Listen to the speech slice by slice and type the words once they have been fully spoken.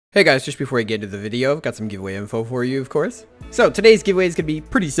Hey guys, just before I get into the video, I've got some giveaway info for you, of course. So today's giveaway is going to be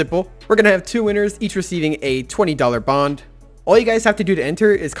pretty simple. We're going to have two winners, each receiving a $20 bond. All you guys have to do to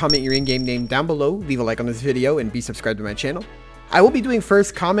enter is comment your in-game name down below, leave a like on this video, and be subscribed to my channel. I will be doing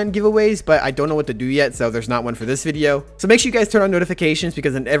first comment giveaways, but I don't know what to do yet, so there's not one for this video. So make sure you guys turn on notifications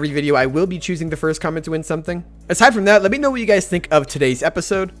because in every video I will be choosing the first comment to win something. Aside from that, let me know what you guys think of today's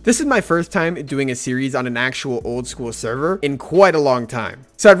episode. This is my first time doing a series on an actual old school server in quite a long time.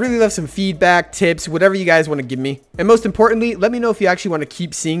 So I'd really love some feedback, tips, whatever you guys want to give me. And most importantly, let me know if you actually want to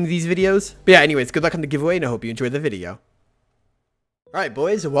keep seeing these videos. But yeah, anyways, good luck on the giveaway and I hope you enjoy the video. Alright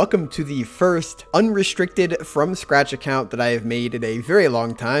boys, welcome to the first unrestricted from scratch account that I have made in a very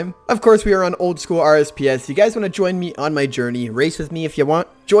long time. Of course, we are on Oldschool RSPS. You guys want to join me on my journey, race with me if you want,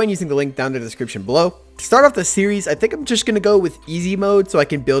 join using the link down in the description below. To start off the series, I think I'm just going to go with easy mode so I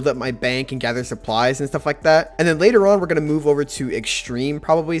can build up my bank and gather supplies and stuff like that. And then later on, we're going to move over to extreme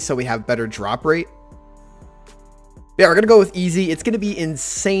probably so we have better drop rate. Yeah, we're going to go with easy. It's going to be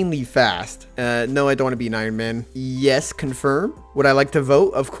insanely fast. No, I don't want to be an Ironman. Yes, confirm. Would I like to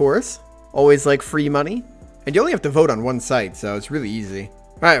vote? Of course. Always like free money. And you only have to vote on one site, so it's really easy.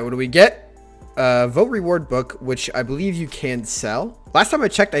 All right, what do we get? Vote reward book, which I believe you can sell. Last time I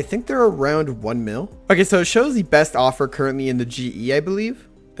checked, I think they're around 1 mil. Okay, so it shows the best offer currently in the GE, I believe.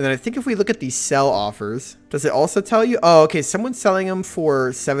 And then I think if we look at the sell offers, does it also tell you? Oh, okay, someone's selling them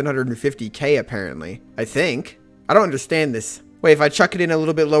for 750K apparently. I think. I don't understand this. Wait, if I chuck it in a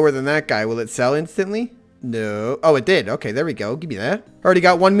little bit lower than that guy, will it sell instantly? No. Oh, it did. Okay, there we go. Give me that. Already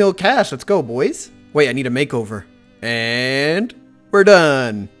got 1 mil cash. Let's go, boys. Wait, I need a makeover. And we're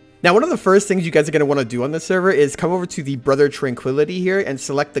done. Now, one of the first things you guys are going to want to do on the server is come over to the Brother Tranquility here and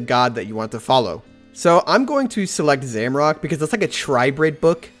select the god that you want to follow. So I'm going to select Zamrock because it's like a tribrid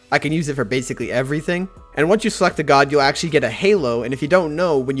book. I can use it for basically everything. And once you select a god, you'll actually get a halo. And if you don't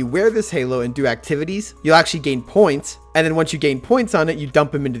know, when you wear this halo and do activities, you'll actually gain points. And then once you gain points on it, you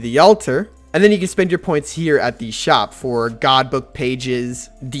dump them into the altar. And then you can spend your points here at the shop for god book pages,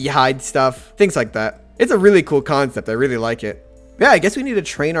 d'hide stuff, things like that. It's a really cool concept. I really like it. Yeah, I guess we need to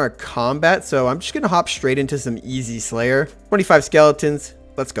train our combat. So I'm just going to hop straight into some easy Slayer. 25 skeletons.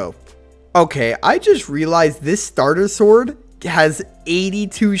 Let's go. Okay, I just realized this starter sword has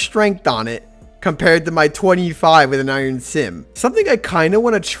 82 strength on it compared to my 25 with an hcim. Something I kind of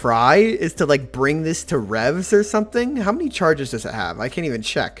want to try is to like bring this to revs or something. How many charges does it have? I can't even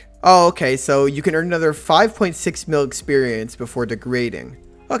check. Oh, okay, so you can earn another 5.6 mil experience before degrading.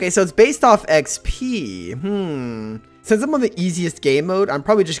 Okay, so it's based off XP. Since I'm on the easiest game mode, I'm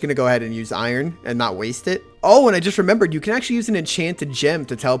probably just going to go ahead and use iron and not waste it. Oh, and I just remembered you can actually use an enchanted gem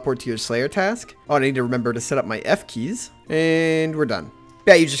to teleport to your Slayer task. Oh, and I need to remember to set up my F keys. And we're done.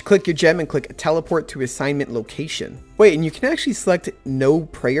 Yeah, you just click your gem and click teleport to assignment location. Wait, and you can actually select no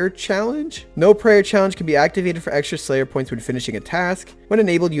prayer challenge. No prayer challenge can be activated for extra Slayer points when finishing a task. When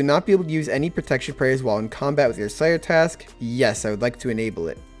enabled, you will not be able to use any protection prayers while in combat with your Slayer task. Yes, I would like to enable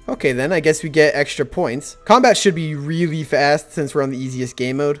it. Okay, then I guess we get extra points. Combat should be really fast since we're on the easiest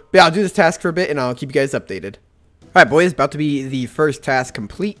game mode. But yeah, I'll do this task for a bit and I'll keep you guys updated. All right, boys, about to be the first task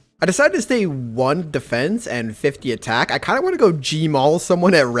complete. I decided to stay 1 defense and 50 attack. I kind of want to go G-maul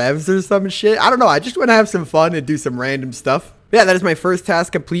someone at revs or some shit. I don't know. I just want to have some fun and do some random stuff. But yeah, that is my first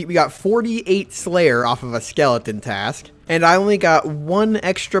task complete. We got 48 Slayer off of a skeleton task. And I only got 1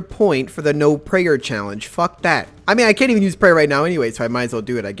 extra point for the no prayer challenge. Fuck that. I mean, I can't even use prayer right now anyway, so I might as well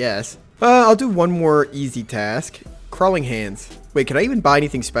do it, I guess. I'll do one more easy task. Crawling hands. Wait, can I even buy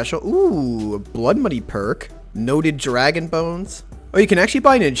anything special? Ooh, blood money perk. Noted dragon bones. Oh, you can actually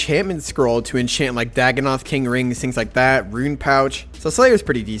buy an enchantment scroll to enchant like Dagonoth King rings, things like that. Rune pouch. So Slayer's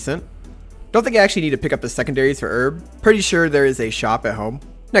pretty decent. Don't think I actually need to pick up the secondaries for herb. Pretty sure there is a shop at home.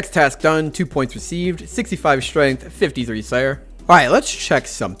 Next task done, 2 points received, 65 strength, 53 Slayer. All right, let's check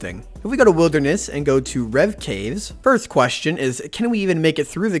something. If we go to wilderness and go to Rev Caves, first question is, can we even make it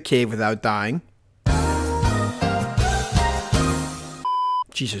through the cave without dying?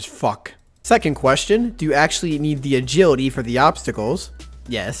 Jesus fuck. Second question, do you actually need the agility for the obstacles?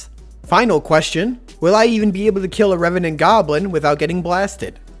 Yes. Final question, will I even be able to kill a revenant goblin without getting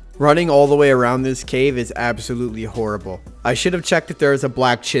blasted? Running all the way around this cave is absolutely horrible. I should have checked if there is a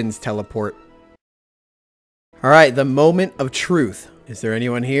Black Chins teleport. Alright, the moment of truth. Is there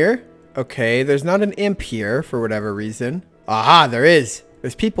anyone here? Okay, there's not an imp here for whatever reason. Aha, there is.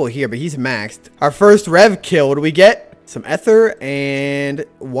 There's people here, but he's maxed. Our first rev kill, what do we get? Some ether and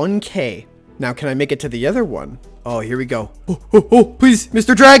 1k. Now, can I make it to the other one? Oh, here we go. Oh, please,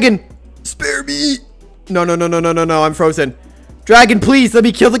 Mr. Dragon. Spare me. No, I'm frozen. Dragon, please, let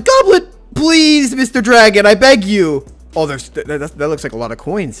me kill the goblet. Please, Mr. Dragon, I beg you. Oh, that looks like a lot of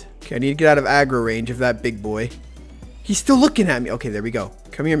coins. Okay, I need to get out of aggro range of that big boy. He's still looking at me. Okay, there we go.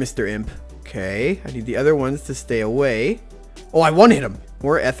 Come here, Mr. Imp. Okay, I need the other ones to stay away. Oh, I one-hit him.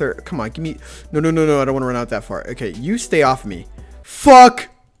 More ether. Come on, give me... No, no, no, no. I don't want to run out that far. Okay, you stay off me. Fuck!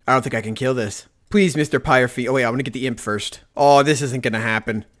 I don't think I can kill this. Please, Mr. Pyrefeet. Oh, wait, I want to get the imp first. Oh, this isn't going to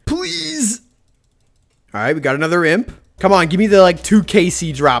happen. Please! Alright, we got another imp. Come on, give me the, like,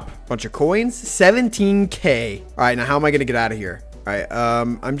 2kc drop. Bunch of coins. 17k. Alright, now how am I going to get out of here? Alright,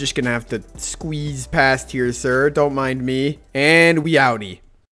 I'm just going to have to squeeze past here, sir. Don't mind me. And we outie.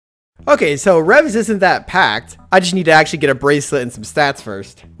 Okay, so Revs isn't that packed. I just need to actually get a bracelet and some stats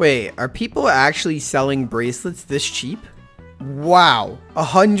first. Wait, are people actually selling bracelets this cheap? Wow,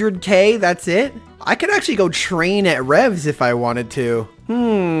 100k, that's it? I could actually go train at Revs if I wanted to.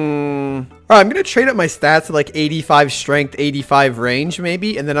 Alright, I'm gonna trade up my stats to like 85 strength, 85 range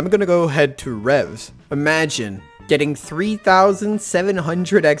maybe, and then I'm gonna go head to Revs. Imagine getting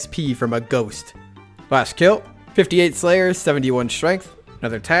 3,700 XP from a ghost. Last kill, 58 Slayer, 71 strength.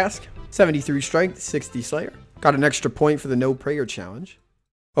 Another task, 73 strength, 60 Slayer. Got an extra point for the no prayer challenge.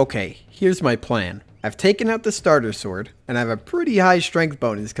 Okay, here's my plan. I've taken out the starter sword, and I have a pretty high strength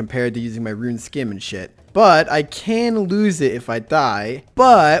bonus compared to using my Runescape and shit. But I can lose it if I die.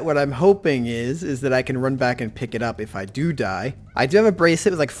 But what I'm hoping is that I can run back and pick it up if I do die. I do have a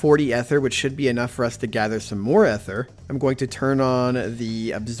bracelet with like 40 ether, which should be enough for us to gather some more ether. I'm going to turn on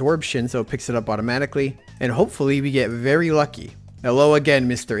the absorption so it picks it up automatically. And hopefully we get very lucky. Hello again,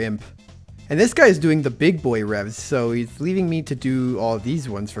 Mr. Imp. And this guy is doing the big boy revs, so he's leaving me to do all these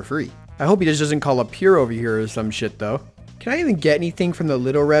ones for free. I hope he just doesn't call up pure over here or some shit though. Can I even get anything from the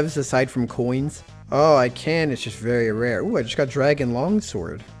little revs aside from coins? Oh, I can, it's just very rare. Ooh, I just got Dragon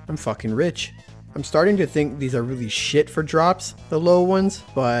Longsword. I'm fucking rich. I'm starting to think these are really shit for drops, the low ones,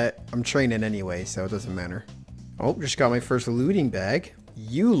 but I'm training anyway, so it doesn't matter. Oh, just got my first looting bag.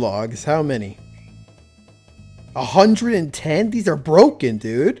 U-logs, how many? 110? These are broken,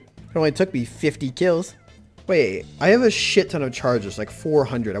 dude. It only took me 50 kills. Wait, I have a shit ton of charges, like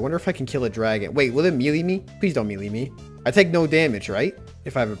 400. I wonder if I can kill a dragon. Wait, will it melee me? Please don't melee me. I take no damage, right?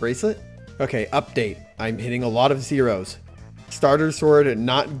 If I have a bracelet? Okay, update. I'm hitting a lot of zeros. Starter sword,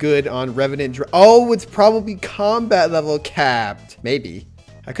 not good on Revenant. Oh, it's probably combat level capped. Maybe.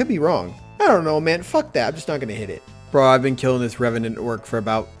 I could be wrong. I don't know, man. Fuck that. I'm just not gonna hit it. Bro, I've been killing this Revenant orc for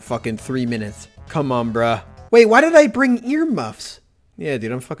about fucking 3 minutes. Come on, bruh. Wait, why did I bring earmuffs? Yeah,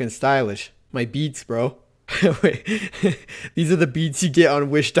 dude, I'm fucking stylish. My beats, bro. Wait, these are the beats you get on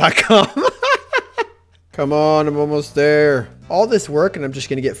wish.com. Come on, I'm almost there. All this work and I'm just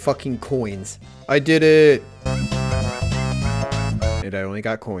gonna get fucking coins. I did it. And I only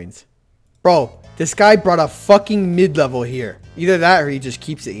got coins. Bro, this guy brought a fucking mid-level here. Either that or he just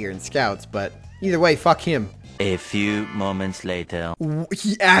keeps it here and scouts, but either way, fuck him. A few moments later.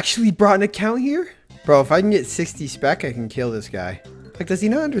 He actually brought an account here? Bro, if I can get 60 spec, I can kill this guy. Like, does he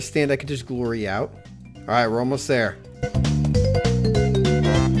not understand I could just glory out? Alright, we're almost there.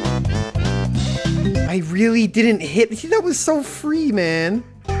 I really didn't hit. See, that was so free, man.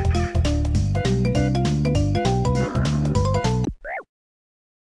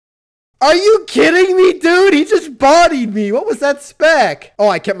 Are you kidding me, dude? He just bodied me. What was that spec? Oh,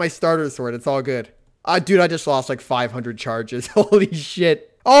 I kept my starter sword. It's all good. Dude, I just lost like 500 charges. Holy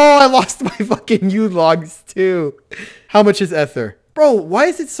shit. Oh, I lost my fucking U-logs too. How much is ether? Bro, why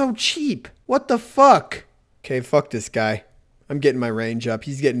is it so cheap? What the fuck? Okay, fuck this guy. I'm getting my range up.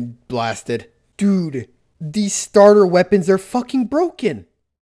 He's getting blasted. Dude, these starter weapons are fucking broken.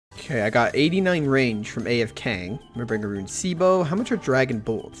 Okay, I got 89 range from AF Kang. I'm gonna bring a rune Sibo. How much are dragon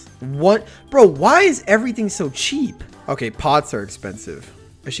bolts? What? Bro, why is everything so cheap? Okay, pots are expensive.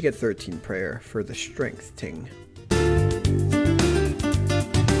 I should get 13 prayer for the strength ting.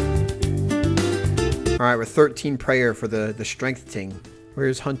 Alright, we're 13 prayer for the strength ting.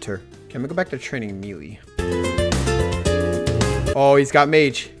 Where's Hunter? Okay, I'm gonna go back to training melee. Oh, he's got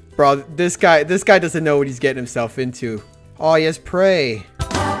mage. Bro, this guy doesn't know what he's getting himself into. Oh, he has prey.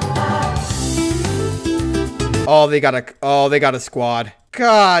 Oh, they got a squad.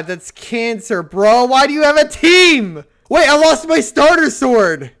 God, that's cancer, bro. Why do you have a team? Wait, I lost my starter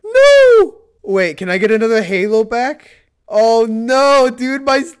sword. No. Wait, can I get another halo back? Oh no, dude,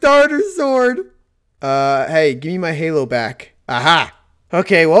 my starter sword. Hey, give me my halo back. Aha.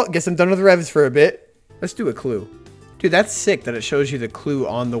 Okay, well, guess I'm done with revs for a bit. Let's do a clue. Dude, that's sick that it shows you the clue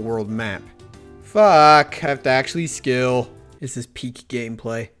on the world map. Fuck, I have to actually skill. This is peak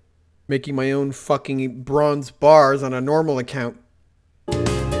gameplay. Making my own fucking bronze bars on a normal account.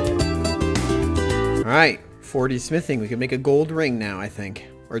 Alright, 40 smithing. We can make a gold ring now, I think.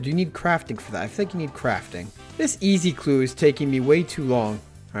 Or do you need crafting for that? I think you need crafting. This easy clue is taking me way too long.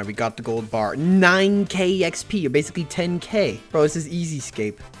 All right, we got the gold bar. 9k XP, or basically 10k. Bro, this is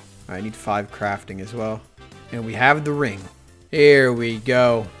easyscape. All right, I need 5 crafting as well. And we have the ring. Here we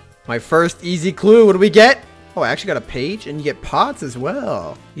go. My first easy clue. What do we get? Oh, I actually got a page, and you get pots as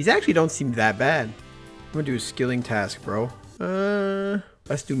well. These actually don't seem that bad. I'm gonna do a skilling task, bro.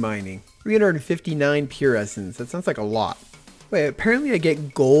 Let's do mining. 359 pure essence. That sounds like a lot. Wait, apparently I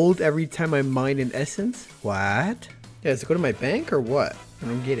get gold every time I mine an essence? What? Yeah, does it go to my bank or what? I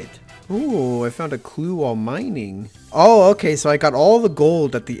don't get it. Ooh, I found a clue while mining. Oh, okay, so I got all the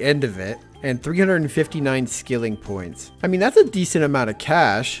gold at the end of it and 359 skilling points. I mean, that's a decent amount of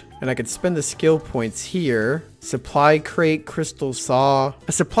cash. And I could spend the skill points here. Supply crate, crystal saw.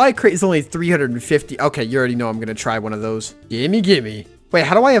 A supply crate is only 350. Okay, you already know I'm gonna try one of those. Gimme, gimme. Wait,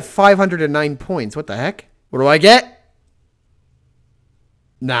 how do I have 509 points? What the heck? What do I get?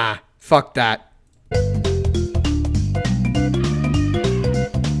 Nah, fuck that.